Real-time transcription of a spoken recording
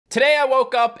Today I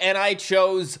woke up and I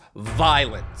chose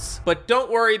violence. But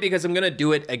don't worry because I'm gonna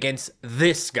do it against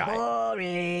this guy.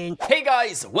 Boring. Hey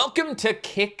guys, welcome to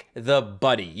Kick the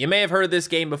Buddy. You may have heard of this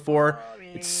game before.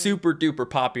 It's super duper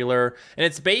popular and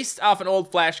it's based off an old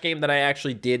Flash game that I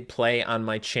actually did play on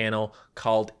my channel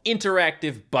called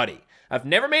Interactive Buddy. I've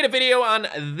never made a video on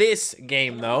this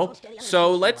game though,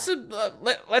 so let's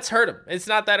hurt him. It's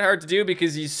not that hard to do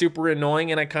because he's super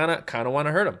annoying and I kind of want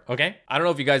to hurt him, okay? I don't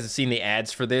know if you guys have seen the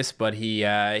ads for this, but he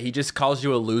just calls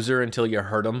you a loser until you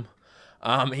hurt him.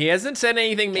 He hasn't said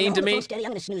anything mean to me. I'm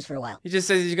gonna snooze for a while. He just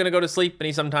says he's gonna go to sleep and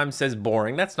he sometimes says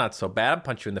boring. That's not so bad. I'll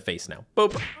punch you in the face now.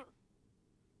 Boop.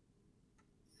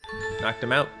 Knocked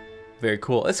him out. Very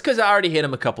cool. It's because I already hit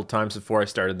him a couple times before I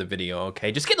started the video,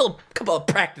 okay? Just get a couple of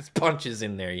practice punches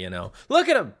in there, you know. Look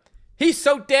at him. He's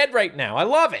so dead right now. I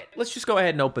love it. Let's just go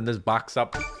ahead and open this box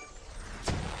up.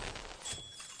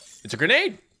 It's a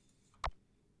grenade.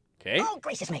 Okay. Oh,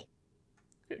 gracious me.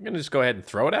 I'm gonna just go ahead and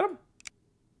throw it at him.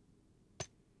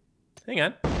 Hang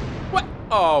on. What?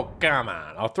 Oh, come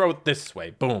on. I'll throw it this way.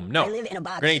 Boom. No. I live in a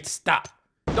box. Grenade, stop.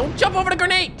 Don't jump over the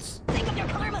grenades. Think of your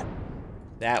karma.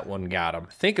 That one got him.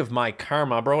 Think of my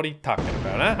karma, bro. What are you talking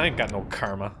about, huh? I ain't got no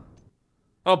karma.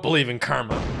 I don't believe in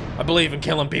karma. I believe in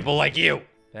killing people like you.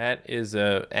 That is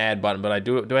a ad button, but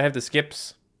do I have the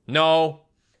skips? No.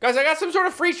 Guys, I got some sort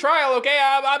of free trial, okay?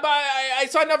 I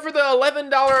signed up for the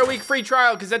 $11 a week free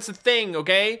trial because that's a thing,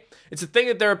 okay? It's a thing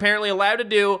that they're apparently allowed to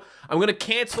do. I'm gonna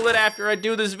cancel it after I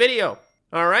do this video.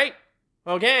 All right?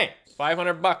 Okay,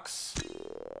 500 bucks.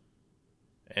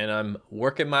 And I'm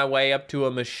working my way up to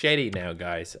a machete now,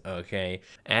 guys, okay?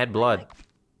 Add blood.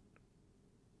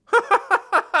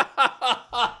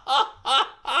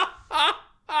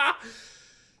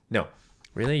 No,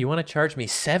 really? You want to charge me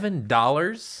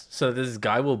 $7 so this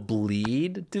guy will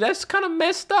bleed? Dude, that's kind of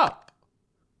messed up.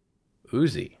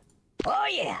 Uzi. Oh,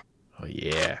 yeah. Oh,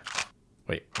 yeah.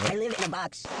 Wait, what? I live in a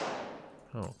box.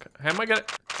 Oh, okay. How am I gonna...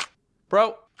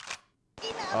 Bro.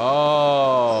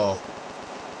 Oh.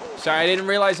 Sorry, I didn't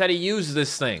realize how to use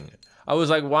this thing. I was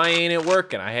like, why ain't it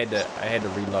working? I had to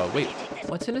reload. Wait,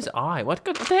 what's in his eye? What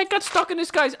the heck got stuck in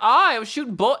this guy's eye? I was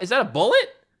shooting Is that a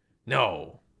bullet?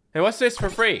 No. Hey, what's this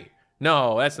for free?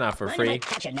 No, that's not for free.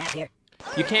 Catch a nap here.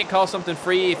 You can't call something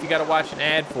free if you gotta watch an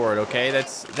ad for it, okay?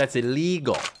 That's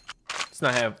illegal.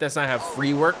 That's not how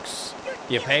free works.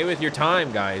 You pay with your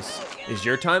time, guys. Is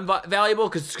your time valuable?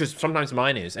 Because sometimes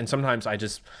mine is, and sometimes I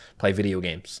just play video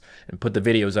games and put the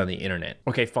videos on the internet.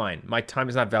 Okay, fine. My time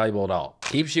is not valuable at all.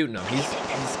 Keep shooting him. He's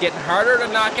getting harder to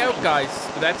knock out, guys.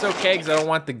 But that's okay, because I don't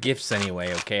want the gifts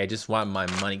anyway, okay? I just want my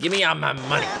money. Give me all my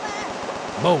money.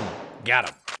 Boom. Got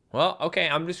him. Well, okay,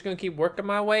 I'm just going to keep working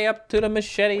my way up to the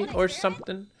machete or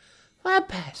something. Lab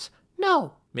pass.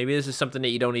 No. Maybe this is something that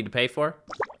you don't need to pay for?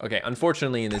 Okay,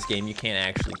 unfortunately in this game, you can't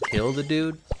actually kill the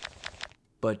dude.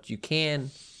 But you can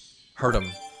hurt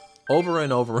him over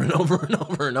and over and over and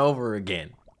over and over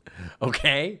again,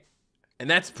 okay? And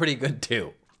that's pretty good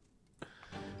too.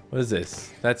 What is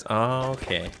this? That's, oh,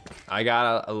 okay. I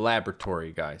got a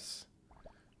laboratory, guys.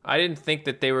 I didn't think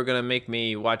that they were gonna make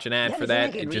me watch an ad for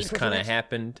that. It just kind of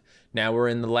happened. Now we're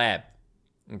in the lab,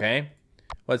 okay?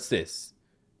 What's this?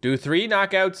 Do 3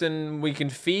 knockouts and we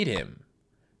can feed him.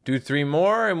 Do 3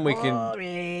 more and we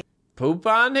can poop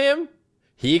on him.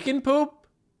 He can poop.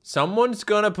 Someone's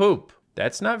gonna poop.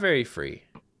 That's not very free.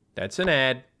 That's an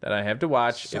ad that I have to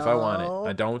watch if I want it.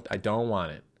 I don't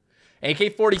want it.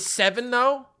 AK-47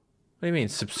 though? What do you mean,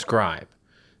 subscribe?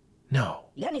 No.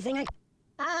 You got anything? Put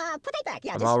that back.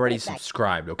 Yeah, I'm already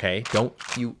subscribed, okay? Don't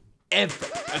you ever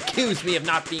accuse me of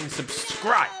not being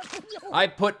subscribed. I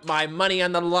put my money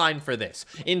on the line for this.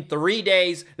 In 3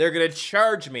 days, they're gonna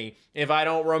charge me if I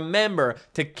don't remember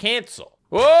to cancel.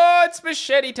 Oh, it's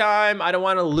machete time. I don't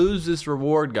want to lose this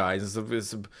reward, guys.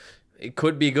 It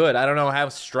could be good. I don't know how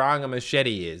strong a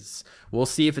machete is. We'll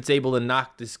see if it's able to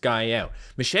knock this guy out.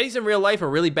 Machetes in real life are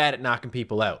really bad at knocking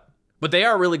people out, but they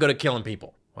are really good at killing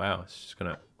people. Wow, it's just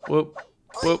gonna whoop,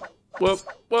 whoop, whoop,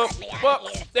 whoop, whoop.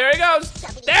 There he goes.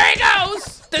 There he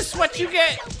goes. This is what you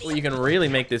get. Well, you can really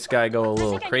make this guy go a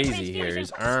little crazy here.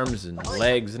 His arms and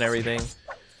legs and everything.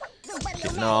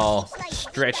 Getting all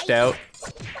stretched out.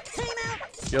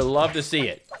 You'll love to see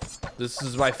it. This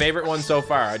is my favorite one so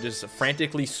far. I just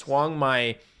frantically swung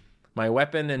my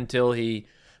weapon until he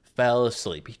fell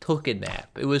asleep. He took a nap.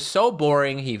 It was so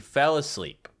boring, he fell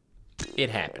asleep.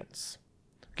 It happens.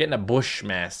 Getting a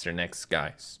Bushmaster next,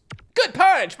 guys. Good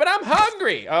punch, but I'm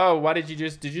hungry. Oh, why did you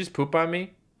just poop on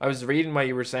me? I was reading what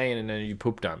you were saying and then you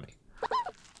pooped on me.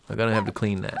 I'm gonna have to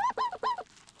clean that.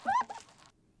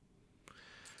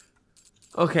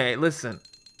 Okay, listen.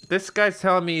 This guy's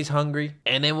telling me he's hungry.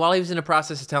 And then while he was in the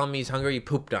process of telling me he's hungry, he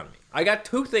pooped on me. I got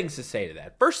two things to say to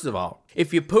that. First of all,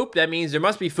 if you poop, that means there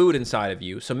must be food inside of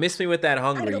you. So miss me with that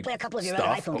hungry I'm gonna go play a couple of your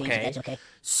stuff, other iPhone games, if that's okay.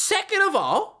 Second of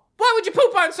all, why would you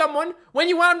poop on someone when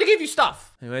you want them to give you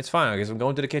stuff? Anyway, it's fine. I guess I'm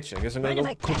going to the kitchen. I guess I'm gonna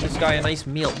go cook this guy a nice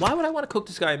meal. Why would I want to cook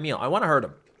this guy a meal? I want to hurt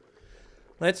him.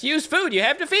 Let's use food. You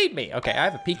have to feed me. Okay, I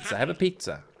have a pizza. I have a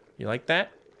pizza. You like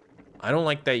that? I don't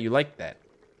like that you like that.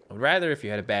 I'd rather if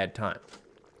you had a bad time.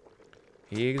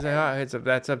 It's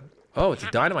a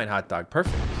dynamite hot dog.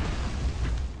 Perfect.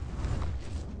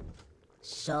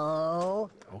 So...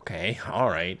 Okay, all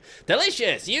right.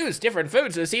 Delicious! Use different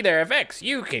foods to see their effects.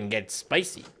 You can get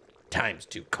spicy.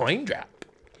 ×2 coin drop.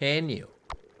 Can you?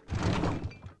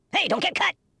 Hey, don't get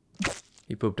cut!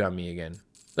 He pooped on me again.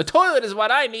 The toilet is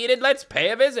what I needed. Let's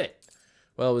pay a visit.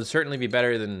 Well, it would certainly be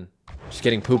better than just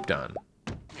getting pooped on.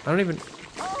 I don't even...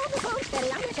 Oh, the phone's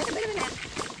steady. I'm gonna take a bit of a nap.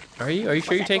 Are you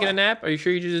sure you're taking a nap? Are you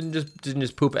sure you didn't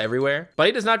just poop everywhere? But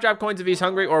he does not drop coins if he's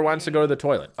hungry or wants to go to the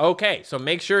toilet. Okay, so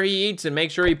make sure he eats and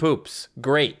make sure he poops.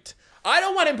 Great. I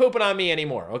don't want him pooping on me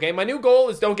anymore, okay? My new goal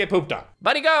is don't get pooped on.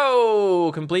 Buddy,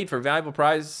 go! Complete for valuable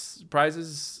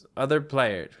prizes, other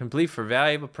players. Complete for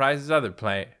valuable prizes, other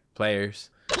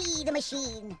players. Be the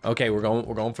machine. Okay, we're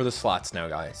going for the slots now,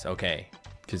 guys. Okay,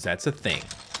 because that's a thing.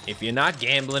 If you're not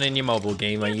gambling in your mobile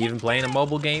game, are you even playing a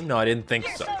mobile game? No, I didn't think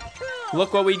so.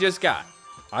 Look what we just got.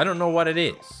 I don't know what it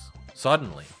is.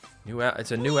 Suddenly.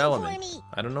 It's a new element.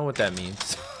 I don't know what that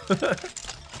means.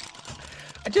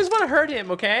 I just want to hurt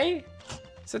him, okay?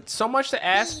 Is that so much to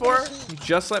ask for? You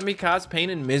just let me cause pain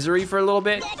and misery for a little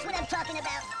bit? That's what I'm talking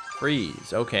about.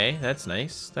 Freeze. Okay, that's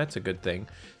nice. That's a good thing.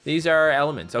 These are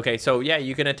elements. Okay, so yeah,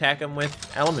 you can attack them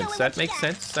with elements. That makes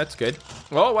sense. That's good.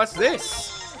 Oh, what's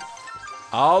this?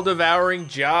 All-devouring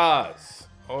jaws.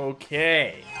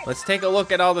 Okay. Let's take a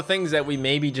look at all the things that we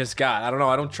maybe just got. I don't know.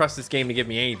 I don't trust this game to give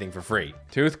me anything for free.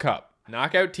 Tooth cup.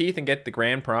 Knock out teeth and get the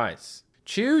grand prize.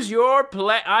 Choose your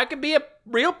play. I can be a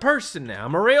real person now.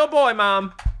 I'm a real boy,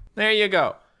 Mom. There you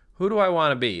go. Who do I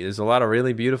want to be? There's a lot of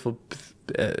really beautiful...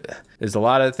 there's a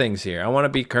lot of things here. I want to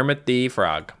be Kermit the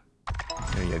Frog.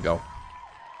 There you go.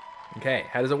 Okay,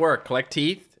 how does it work? Collect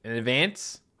teeth in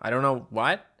advance? I don't know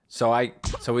what. So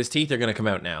his teeth are gonna come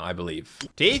out now, I believe.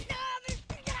 Teeth?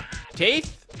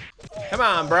 Teeth? Come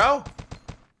on, bro.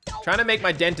 Trying to make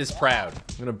my dentist proud.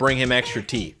 I'm gonna bring him extra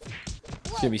teeth.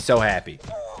 He's gonna be so happy.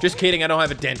 Just kidding, I don't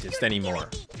have a dentist anymore.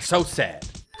 So sad.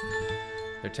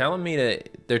 They're telling me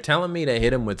to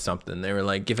hit him with something. They were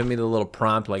like giving me the little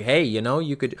prompt like, hey, you know,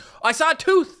 you could, oh, I saw a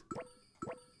tooth.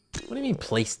 What do you mean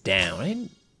place down?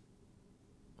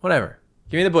 Whatever.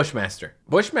 Give me the Bushmaster.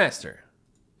 Bushmaster.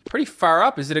 Pretty far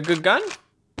up. Is it a good gun?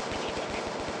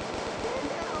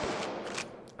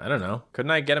 I don't know.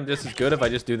 Couldn't I get him just as good if I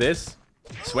just do this?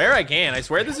 Swear I can. I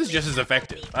swear this is just as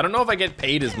effective. I don't know if I get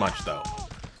paid as much though.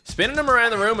 Spinning them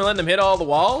around the room and letting them hit all the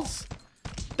walls?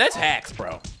 That's hacks,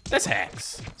 bro. That's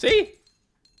hacks. See?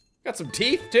 Got some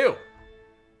teeth too.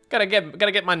 Gotta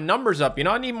get my numbers up, you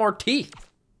know? I need more teeth.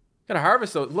 Gotta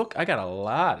harvest those. Look, I got a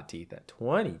lot of teeth.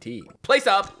 20 teeth. Place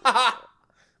up. Haha.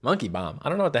 Monkey bomb. I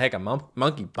don't know what the heck a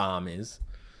monkey bomb is.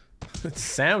 It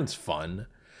sounds fun.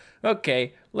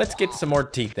 Okay, let's get some more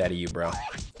teeth out of you, bro.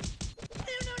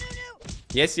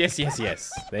 Yes, yes, yes,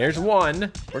 yes. There's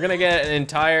one. We're gonna get an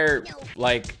entire,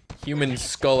 like, human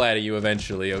skull out of you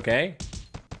eventually, okay?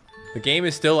 The game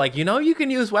is still like, you know, you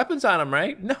can use weapons on them,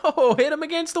 right? No, hit them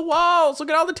against the walls. Look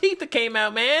at all the teeth that came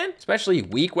out, man. Especially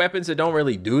weak weapons that don't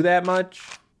really do that much.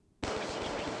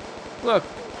 Look,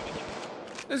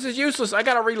 this is useless. I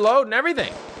gotta reload and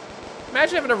everything.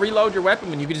 Imagine having to reload your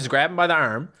weapon when you can just grab him by the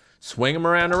arm, swing him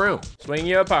around the room. Swing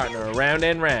your partner around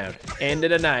and round. End of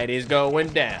the night is going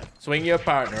down. Swing your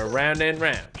partner around and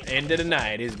round. End of the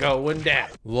night is going down.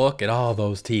 Look at all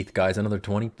those teeth, guys. Another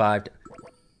 25.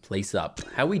 Place up.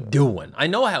 How we doing? I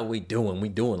know how we doing. We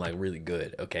doing like really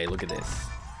good. Okay, look at this.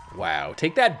 Wow.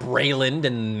 Take that, Brayland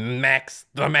and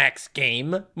the Max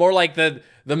game. More like the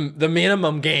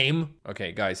minimum game.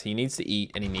 Okay, guys, he needs to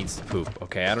eat and he needs to poop.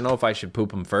 Okay, I don't know if I should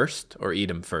poop him first or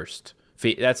eat him first.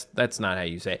 That's not how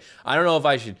you say it. I don't know if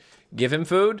I should give him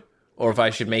food or if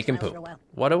I should make him poop.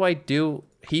 What do I do?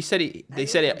 They said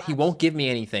he won't give me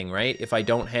anything, right? If I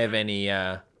don't have any,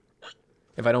 if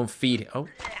I don't feed him.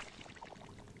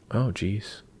 Oh,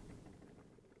 jeez.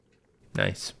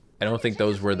 Nice. I don't think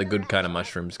those were the good kind of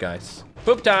mushrooms, guys.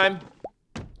 Poop time!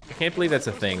 I can't believe that's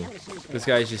a thing. This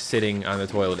guy's just sitting on the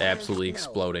toilet, absolutely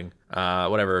exploding.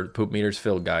 Whatever, poop meter's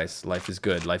filled, guys. Life is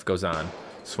good, life goes on.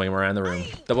 Swing him around the room.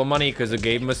 Double money, because I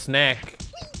gave him a snack.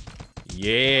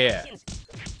 Yeah!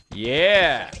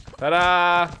 Yeah!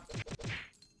 Ta-da!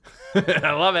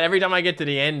 I love it. Every time I get to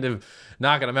the end of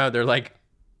knocking them out, they're like,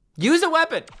 use a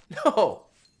weapon. No.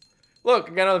 Look,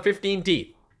 I got another 15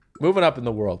 teeth. Moving up in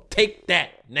the world. Take that,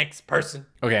 next person.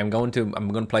 Okay, I'm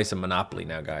gonna play some Monopoly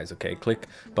now, guys. Okay, click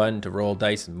button to roll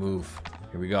dice and move.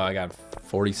 Here we go. I got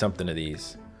 40 something of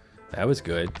these. That was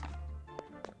good.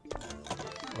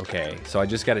 Okay, so I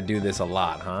just got to do this a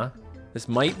lot, huh? This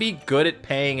might be good at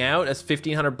paying out. That's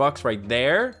 1,500 bucks right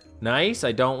there. Nice.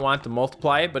 I don't want to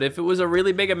multiply it, but if it was a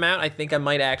really big amount, I think I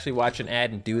might actually watch an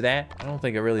ad and do that. I don't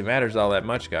think it really matters all that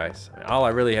much, guys. I mean, all I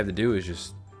really have to do is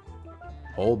just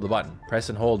hold the button. Press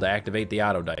and hold to activate the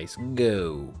auto dice.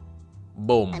 Go.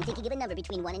 Boom. I'm thinking of a number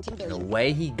between 1 and 10 billion.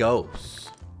 Away he goes.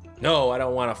 No, I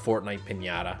don't want a Fortnite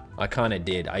pinata. I kind of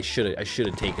did. I should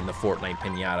have taken the Fortnite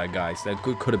pinata, guys. That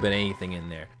could have been anything in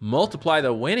there. Multiply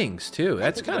the winnings too.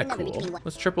 That's kind of cool.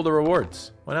 Let's triple the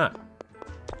rewards. Why not?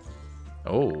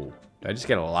 Oh, did I just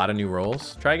get a lot of new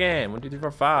rolls? Try again. 1, 2, 3,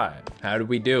 4, 5. How did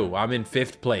we do? I'm in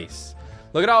 5th place.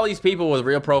 Look at all these people with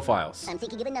real profiles. I'm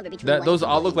thinking of a number between Those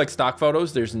all look like stock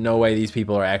photos. There's no way these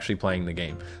people are actually playing the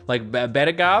game. Like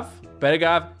Bedagov,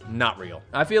 not real.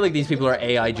 I feel like these people are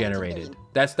AI generated.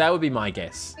 That would be my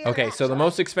guess. Okay, so the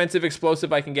most expensive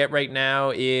explosive I can get right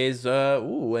now is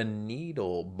ooh, a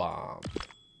needle bomb.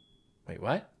 Wait,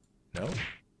 what? No.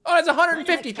 Oh, it's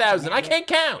 150,000. I can't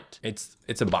count. It's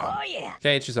a bomb. Oh yeah.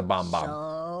 Okay, it's just a bomb.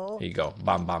 So... Here you go,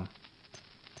 bomb.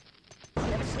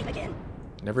 Never sleep again.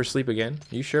 Never sleep again.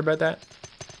 You sure about that?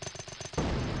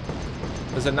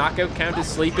 Does a knockout count as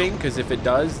sleeping? Because if it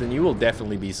does, then you will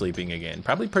definitely be sleeping again.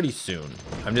 Probably pretty soon.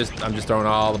 I'm just throwing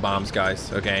all the bombs,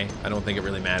 guys, okay? I don't think it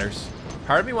really matters.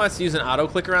 Part of me wants to use an auto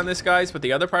clicker on this, guys, but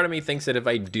the other part of me thinks that if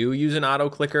I do use an auto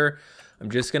clicker,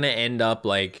 I'm just gonna end up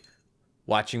like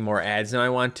watching more ads than I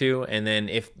want to. And then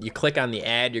if you click on the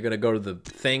ad, you're gonna go to the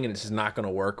thing and it's just not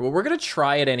gonna work. Well, we're gonna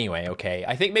try it anyway, okay?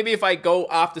 I think maybe if I go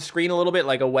off the screen a little bit,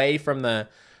 like away from the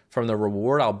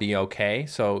reward, I'll be okay.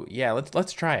 So yeah,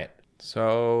 let's try it.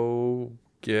 So,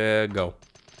 go.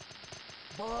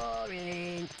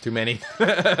 Boring. Too many.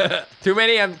 Too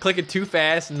many. I'm clicking too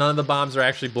fast. None of the bombs are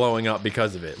actually blowing up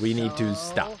because of it. We need to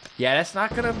stop. Yeah, that's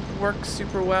not gonna work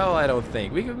super well, I don't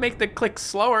think. We can make the click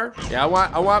slower. Yeah,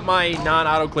 I want my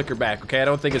non-auto clicker back, okay? I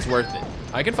don't think it's worth it.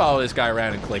 I can follow this guy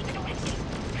around and click.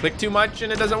 Click too much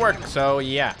and it doesn't work. So,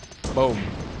 yeah. Boom.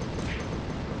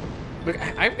 Look,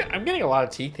 I'm getting a lot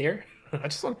of teeth here. I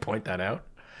just want to point that out.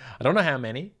 I don't know how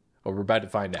many. But we're about to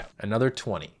find out. Another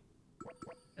 20.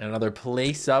 And another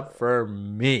place up for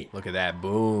me. Look at that.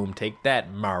 Boom. Take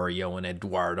that, Mario and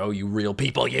Eduardo, you real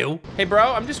people, you. Hey,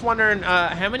 bro, I'm just wondering,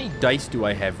 how many dice do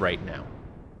I have right now?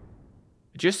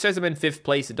 It just says I'm in 5th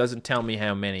place. It doesn't tell me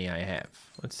how many I have.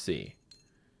 Let's see.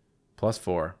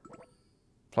 +4.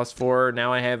 +4.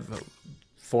 Now I have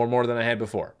 4 more than I had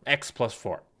before. X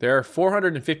 +4. There are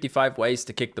 455 ways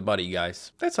to kick the buddy,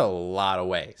 guys. That's a lot of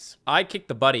ways. I kick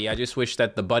the buddy. I just wish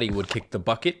that the buddy would kick the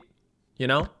bucket, you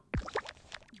know?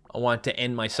 I want to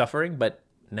end my suffering, but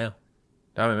no.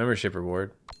 Diamond membership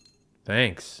reward.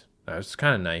 Thanks. That was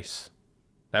kind of nice.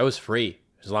 That was free,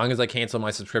 as long as I cancel my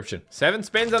subscription. 7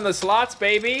 spins on the slots,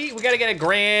 baby. We gotta get a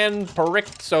grand prix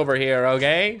over here,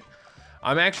 okay?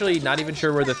 I'm actually not even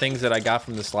sure where the things that I got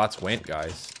from the slots went,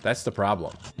 guys. That's the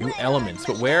problem. New elements,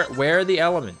 but where are the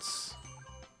elements?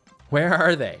 Where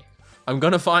are they? I'm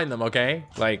gonna find them, okay?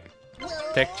 Like,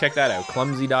 check that out.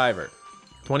 Clumsy diver.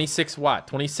 26 watt,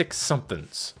 26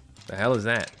 somethings. The hell is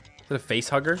that? Is that a face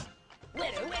hugger?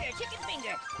 Winner, chicken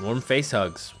finger. Warm face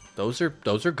hugs. Those are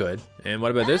good. And what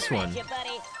about this one?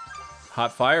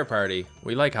 Hot fire party.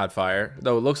 We like hot fire.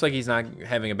 Though it looks like he's not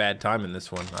having a bad time in this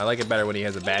one. I like it better when he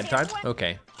has a bad time.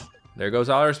 Okay. There goes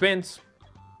all our spins.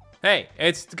 Hey,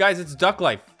 guys, it's duck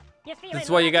life. That's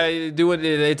what you gotta do.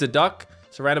 It's a duck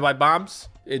surrounded by bombs.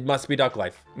 It must be duck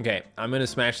life. Okay, I'm gonna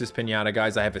smash this pinata,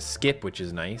 guys. I have a skip, which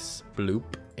is nice. Bloop,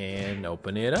 and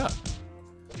open it up.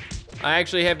 I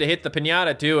actually have to hit the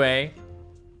pinata too, eh?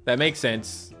 That makes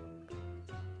sense.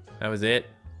 That was it.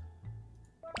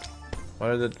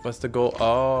 What's the goal?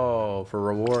 Oh, for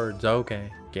rewards.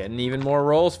 Okay. Getting even more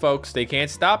rolls, folks. They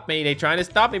can't stop me. They trying to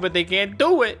stop me, but they can't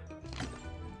do it.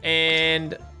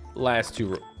 And last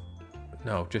 2.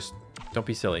 No, just don't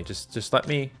be silly. Just let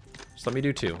me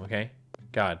do 2, okay?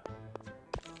 God.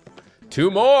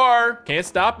 2 more. Can't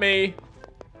stop me.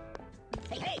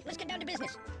 Hey, let's get down to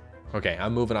business. Okay,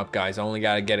 I'm moving up, guys. I only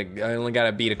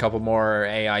gotta beat a couple more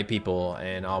AI people,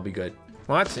 and I'll be good.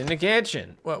 What's in the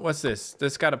kitchen? What's this?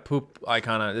 This got a poop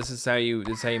icon on it. This is how you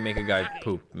make a guy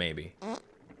poop, maybe.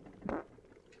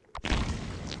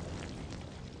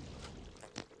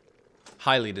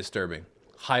 Highly disturbing.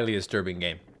 Highly disturbing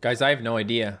game. Guys, I have no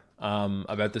idea.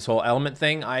 about this whole element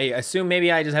thing. I assume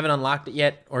maybe I just haven't unlocked it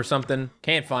yet or something.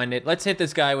 Can't find it. Let's hit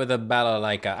this guy with a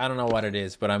balalaika. I don't know what it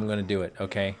is, but I'm gonna do it,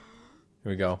 okay?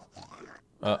 Here we go.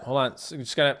 Hold on, so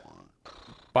just gotta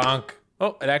bonk.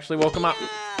 Oh, it actually woke him up.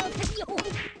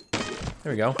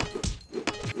 There we go.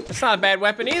 That's not a bad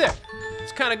weapon either.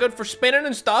 It's kind of good for spinning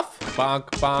and stuff. Bonk,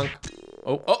 bonk.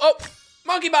 Oh,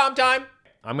 monkey bomb time.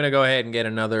 I'm gonna go ahead and get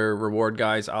another reward,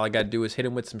 guys. All I gotta do is hit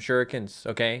him with some shurikens,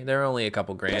 okay? They're only a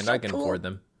couple grand, I can afford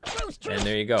them. And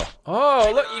there you go.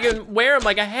 Oh, look, you can wear them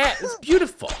like a hat. It's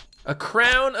beautiful. A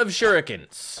crown of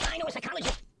shurikens. I know a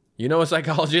psychologist. You know a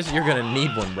psychologist? You're gonna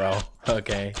need one, bro.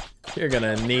 Okay, you're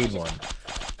gonna need one.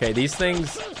 Okay, these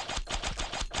things.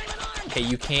 Okay,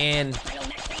 you can.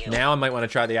 Now I might want to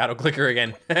try the auto clicker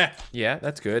again. Yeah,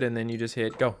 that's good. And then you just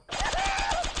hit go.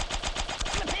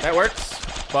 That works.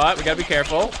 But we gotta be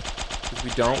careful because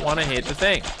we don't want to hit the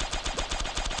thing.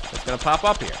 It's gonna pop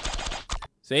up here.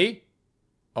 See?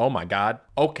 Oh my God.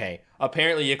 Okay.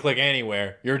 Apparently you click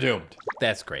anywhere, you're doomed.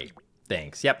 That's great.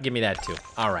 Thanks. Yep, give me that too.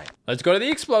 All right. Let's go to the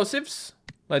explosives.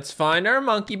 Let's find our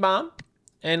monkey bomb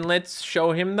and let's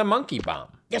show him the monkey bomb.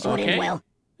 This won't end well.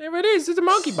 There it is. It's a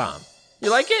monkey bomb. You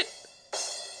like it?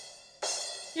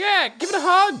 Yeah, give it a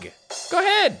hug. Go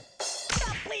ahead.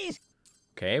 Stop, please.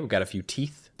 Okay, we got a few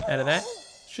teeth out of that.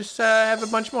 Let's just have a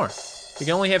bunch more. We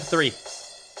can only have 3.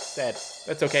 Sad.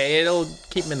 That's okay. It'll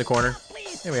keep them in the corner.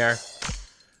 There we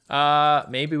are.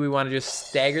 Maybe we want to just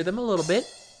stagger them a little bit.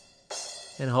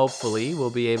 And hopefully we'll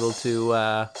be able to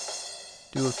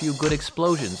do a few good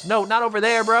explosions. No, not over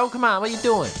there, bro. Come on, what are you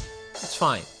doing? It's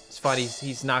fine. It's fine.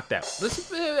 He's knocked out.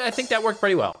 I think that worked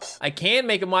pretty well. I can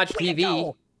make him watch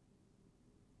TV.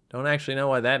 Don't actually know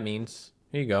what that means.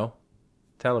 Here you go.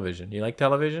 Television. You like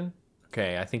television?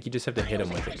 Okay, I think you just have to hit him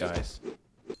with it, guys.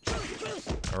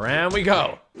 Around we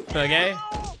go. Okay?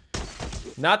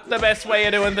 Not the best way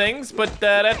of doing things, but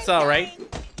that's all right.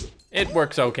 It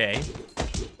works okay.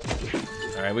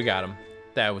 All right, we got him.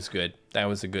 That was good. That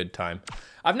was a good time.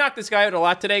 I've knocked this guy out a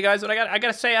lot today, guys, but I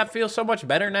gotta say I feel so much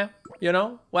better now. You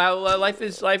know? Wow, life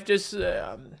just.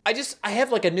 I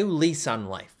have like a new lease on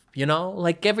life. You know,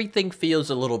 like everything feels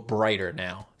a little brighter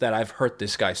now that I've hurt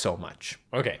this guy so much.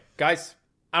 Okay, guys,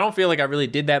 I don't feel like I really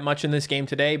did that much in this game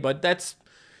today, but that's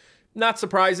not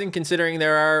surprising considering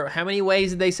there are, how many ways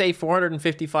did they say?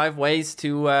 455 ways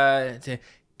to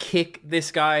kick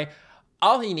this guy.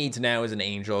 All he needs now is an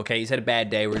angel, okay? He's had a bad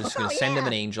day. We're just gonna send him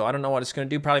an angel. I don't know what it's gonna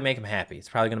do. Probably make him happy. It's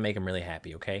probably gonna make him really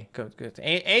happy, okay? Good.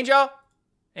 Angel?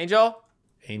 Angel?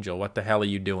 Angel, what the hell are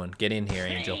you doing? Get in here,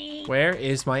 Angel. Where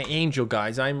is my angel,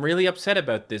 guys? I'm really upset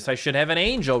about this. I should have an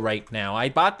angel right now. I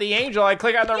bought the angel. I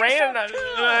click on the rain, and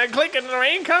I click and the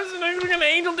rain comes, and I click on the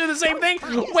angel, do the same thing.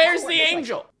 Where's the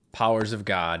angel? Powers of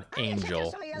God,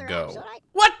 angel, go.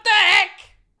 What the heck?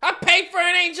 I paid for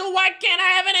an angel. Why can't I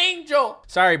have an angel?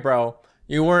 Sorry, bro.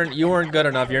 You weren't good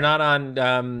enough. You're not on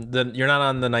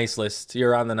the nice list.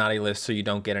 You're on the naughty list, so you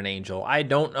don't get an angel. I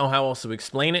don't know how else to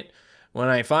explain it. When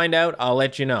I find out, I'll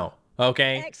let you know,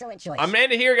 okay? Excellent choice. I'm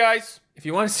Amanda here, guys. If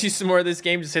you want to see some more of this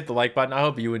game, just hit the like button. I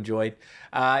hope you enjoyed.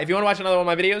 If you want to watch another one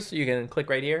of my videos, you can click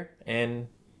right here, and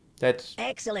that's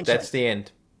the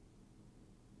end.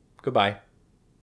 Goodbye.